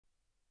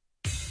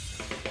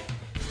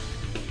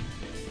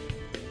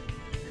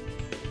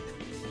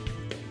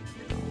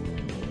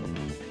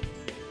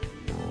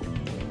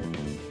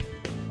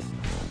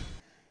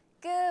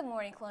Good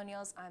morning,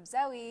 Colonials. I'm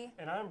Zoe.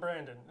 And I'm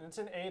Brandon. And it's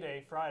an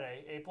A-Day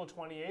Friday, April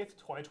 28th,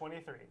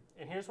 2023.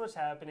 And here's what's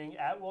happening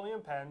at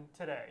William Penn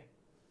today.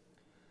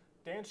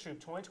 Dance Troupe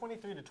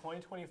 2023 to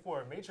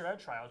 2024 Majorette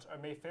Trials are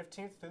May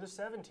 15th through the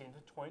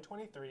 17th,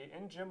 2023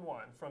 in Gym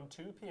 1 from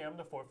 2 p.m.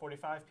 to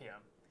 4:45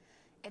 p.m.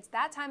 It's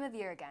that time of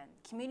year again.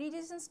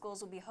 Communities and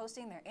schools will be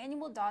hosting their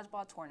annual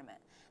dodgeball tournament.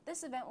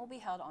 This event will be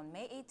held on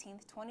May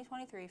 18th,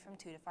 2023 from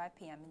 2 to 5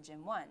 p.m. in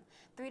Gym 1.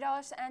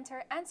 $3 to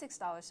enter and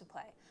 $6 to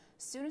play.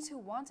 Students who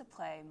want to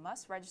play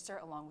must register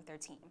along with their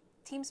team.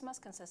 Teams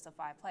must consist of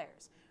 5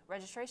 players.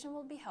 Registration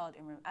will be held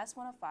in room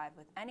S105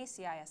 with any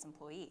CIS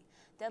employee.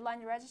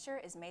 Deadline to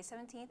register is May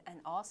 17th and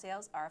all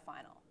sales are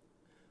final.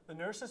 The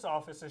nurse's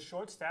office is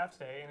short-staffed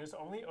today and is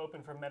only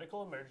open for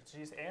medical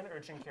emergencies and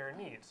urgent care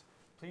needs.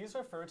 Please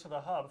refer to the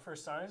hub for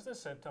signs and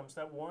symptoms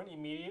that warrant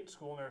immediate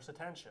school nurse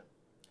attention.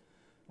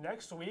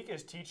 Next week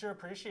is Teacher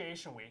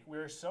Appreciation Week. We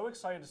are so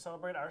excited to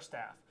celebrate our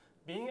staff.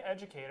 Being an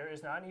educator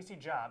is not an easy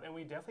job, and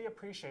we definitely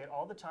appreciate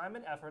all the time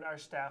and effort our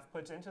staff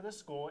puts into the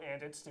school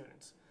and its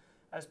students.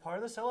 As part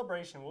of the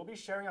celebration, we'll be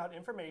sharing out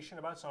information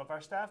about some of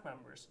our staff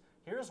members.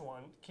 Here's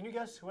one. Can you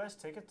guess who has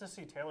tickets to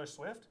see Taylor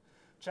Swift?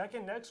 Check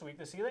in next week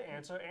to see the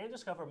answer and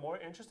discover more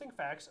interesting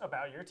facts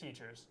about your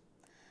teachers.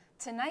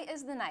 Tonight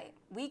is the night.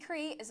 We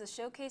Create is a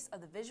showcase of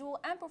the visual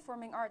and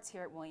performing arts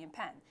here at William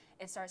Penn.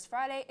 It starts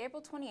Friday,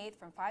 April 28th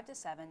from 5 to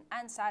 7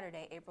 and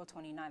Saturday, April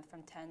 29th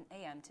from 10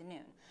 a.m. to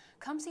noon.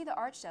 Come see the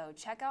art show,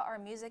 check out our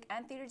music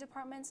and theater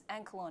departments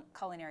and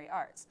culinary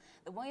arts.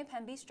 The William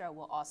Penn Bistro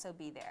will also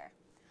be there.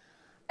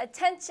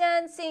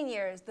 Attention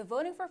seniors! The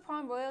voting for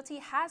prom royalty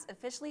has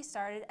officially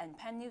started and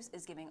PennNews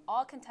is giving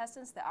all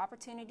contestants the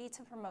opportunity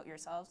to promote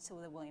yourselves to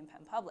the William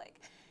Penn public.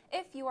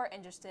 If you are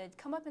interested,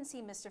 come up and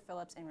see Mr.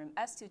 Phillips in room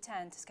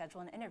S210 to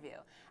schedule an interview.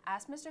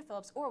 Ask Mr.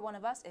 Phillips or one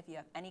of us if you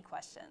have any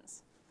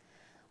questions.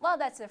 Well,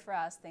 that's it for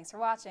us. Thanks for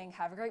watching.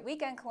 Have a great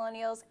weekend,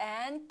 Colonials,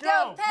 and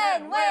go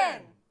Penn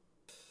win!